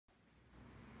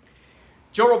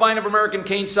Joe Robaina of American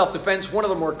Cane Self-Defense. One of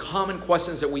the more common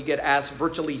questions that we get asked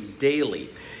virtually daily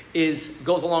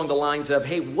goes along the lines of,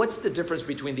 hey, what's the difference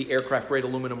between the aircraft grade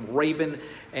aluminum Raven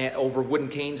over wooden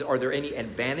canes? Are there any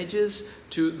advantages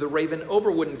to the Raven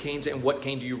over wooden canes, and what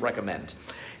cane do you recommend?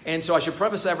 And so I should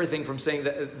preface everything from saying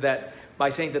by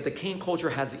saying that the cane culture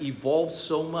has evolved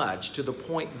so much to the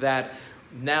point that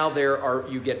now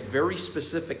you get very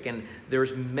specific, and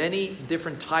there's many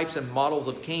different types and models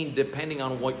of cane depending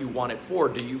on what you want it for.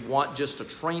 Do you want just a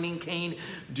training cane?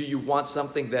 Do you want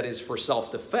something that is for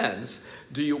self-defense?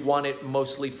 Do you want it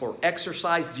mostly for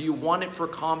exercise? Do you want it for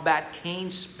combat cane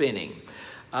spinning?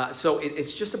 So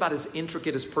it's just about as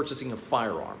intricate as purchasing a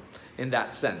firearm in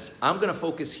that sense. I'm going to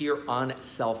focus here on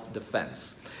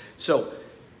self-defense. So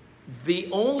the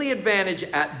only advantage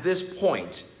at this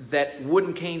point that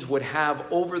wooden canes would have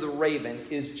over the Raven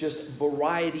is just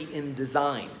variety in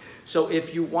design. So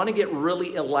if you want to get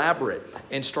really elaborate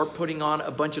and start putting on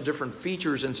a bunch of different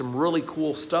features and some really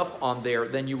cool stuff on there,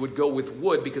 then you would go with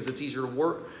wood because it's easier to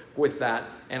work with that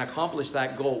and accomplish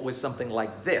that goal with something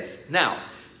like this. Now,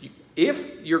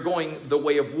 if you're going the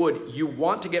way of wood, you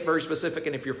want to get very specific,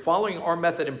 and if you're following our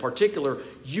method in particular,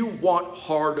 you want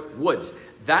hard woods.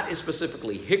 That is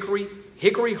specifically hickory,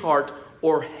 hickory heart,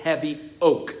 or heavy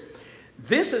oak.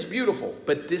 This is beautiful,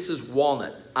 but this is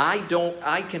walnut. I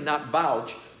cannot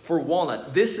vouch for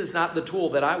walnut. This is not the tool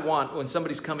that I want when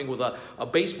somebody's coming with a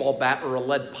baseball bat or a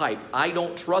lead pipe. I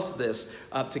don't trust this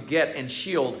to get and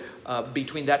shield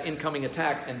between that incoming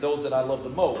attack and those that I love the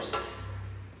most.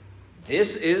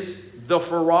 This is the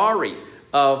Ferrari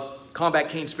of combat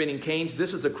cane spinning canes.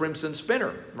 This is a Crimson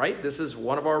Spinner, right? This is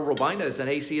one of our Robaina. It's an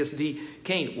ACSD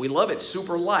cane. We love it,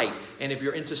 super light. And if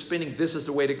you're into spinning, this is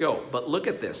the way to go. But look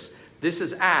at this. This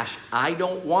is ash. I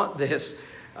don't want this.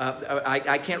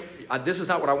 I can't, this is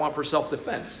not what I want for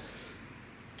self-defense,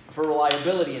 for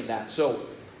reliability in that. So,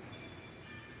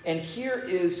 and here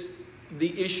is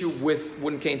the issue with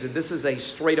wooden canes, and this is a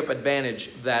straight up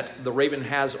advantage that the Raven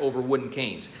has over wooden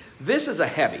canes. This is a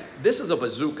heavy, this is a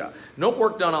bazooka. No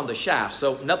work done on the shaft,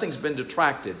 so nothing's been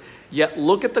detracted. Yet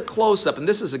look at the close-up, and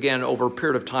this is again over a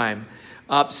period of time.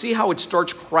 See how it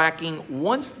starts cracking?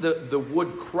 Once the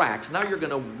wood cracks, now you're going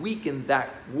to weaken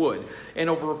that wood. And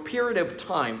over a period of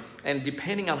time, and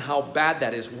depending on how bad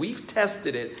that is, we've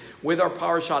tested it with our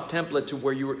power shot template to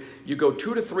where you go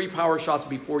 2 to 3 power shots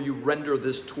before you render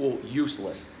this tool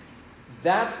useless.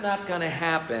 That's not going to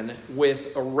happen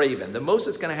with a Raven. The most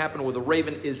that's going to happen with a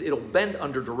Raven is it'll bend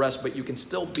under duress, but you can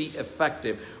still be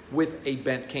effective with a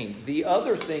bent cane. The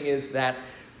other thing is that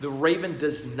the Raven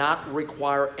does not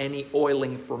require any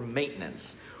oiling for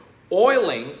maintenance.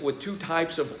 Oiling with 2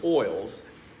 types of oils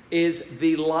is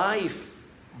the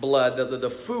lifeblood, the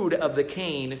food of the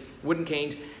cane, wooden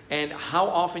canes, and how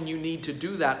often you need to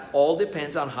do that all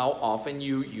depends on how often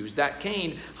you use that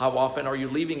cane, how often are you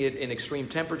leaving it in extreme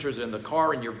temperatures in the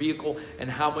car, in your vehicle, and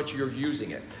how much you're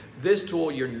using it. This tool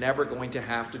you're never going to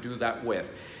have to do that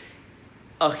with.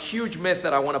 A huge myth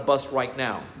that I want to bust right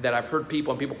now that I've heard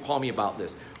people, and people call me about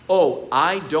this. Oh,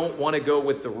 I don't want to go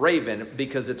with the Raven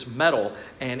because it's metal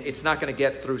and it's not going to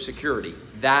get through security.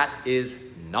 That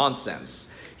is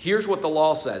nonsense. Here's what the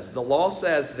law says. The law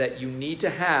says that you need to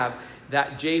have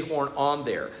that J-horn on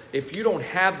there. If you don't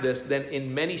have this, then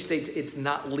in many states it's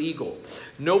not legal.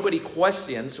 Nobody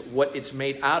questions what it's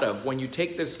made out of. When you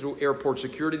take this through airport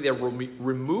security, they'll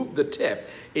remove the tip.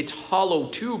 It's hollow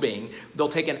tubing. They'll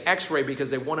take an x-ray because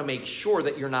they want to make sure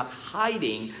that you're not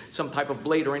hiding some type of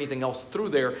blade or anything else through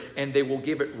there, and they will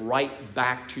give it right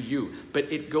back to you.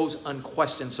 But it goes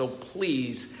unquestioned, so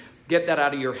please get that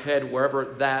out of your head wherever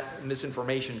that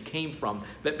misinformation came from,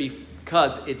 that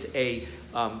because it's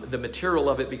the material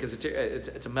of it, because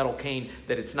it's a metal cane,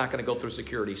 that it's not going to go through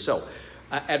security. So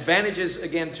advantages,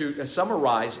 again, to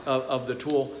summarize of the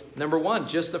tool. Number 1,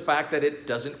 just the fact that it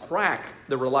doesn't crack.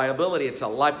 The reliability, it's a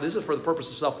life. This is for the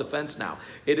purpose of self-defense now.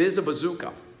 It is a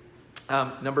bazooka.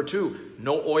 Number 2,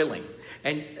 no oiling.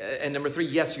 And number 3,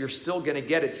 yes, you're still going to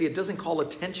get it. See, it doesn't call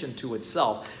attention to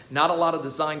itself. Not a lot of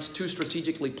designs, 2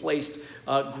 strategically placed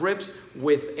grips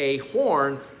with a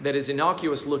horn that is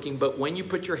innocuous looking, but when you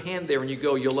put your hand there and you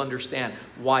go, you'll understand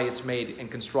why it's made and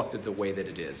constructed the way that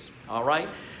it is. All right?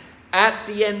 At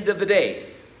the end of the day,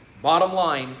 bottom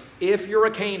line, if you're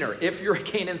a caner, if you're a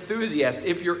cane enthusiast,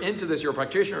 if you're into this, you're a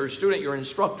practitioner, you're a student, you're an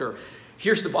instructor,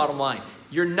 here's the bottom line.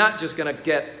 You're not just going to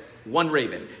get one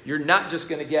Raven. You're not just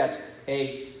going to get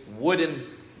a wooden,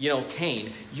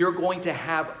 cane. You're going to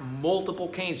have multiple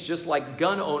canes, just like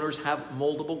gun owners have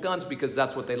multiple guns because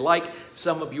that's what they like.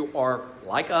 Some of you are,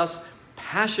 like us,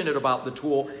 passionate about the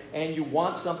tool and you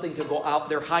want something to go out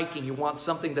there hiking, you want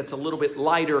something that's a little bit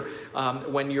lighter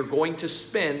when you're going to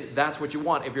spin, that's what you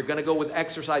want. If you're going to go with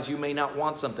exercise, you may not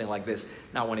want something like this.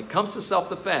 Now, when it comes to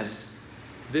self-defense,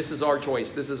 this is our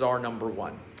choice. This is our number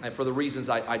one, and for the reasons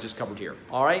I just covered here.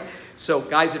 All right? So,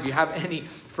 guys, if you have any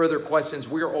further questions,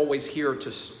 we're always here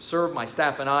to serve, my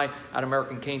staff and I, at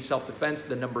American Cane Self-Defense.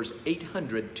 The number's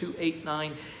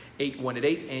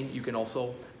 800-289-8188, and you can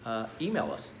also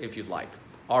email us if you'd like.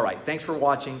 All right, thanks for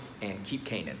watching, and keep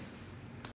caning.